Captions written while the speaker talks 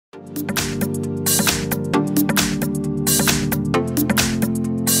In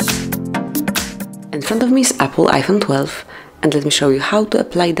front of me is Apple iPhone 12, and let me show you how to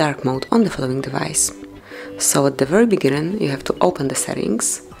apply dark mode on the following device. So at the very beginning you have to open the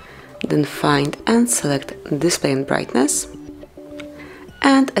settings, then find and select display and brightness,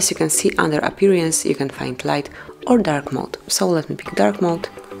 and as you can see under appearance you can find light or dark mode. So let me pick dark mode,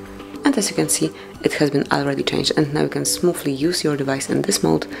 and as you can see it has been already changed, and now you can smoothly use your device in this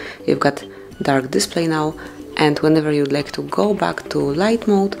mode. You've got dark display now, and whenever you'd like to go back to light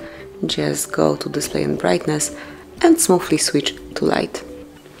mode, just go to display and brightness and smoothly switch to light.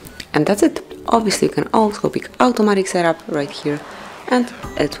 And that's it. Obviously you can also pick automatic setup right here, and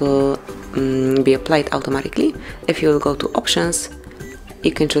it will be applied automatically. If you will go to options,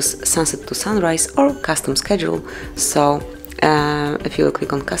 you can choose sunset to sunrise or custom schedule. So if you will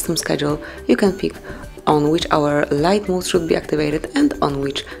click on custom schedule, you can pick on which hour light mode should be activated and on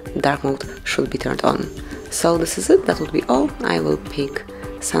which dark mode should be turned on. So this is it. That would be all. I will pick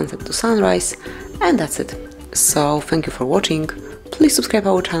sunset to sunrise, and that's it. So thank you for watching. Please subscribe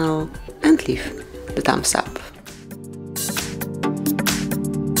our channel and leave the thumbs up.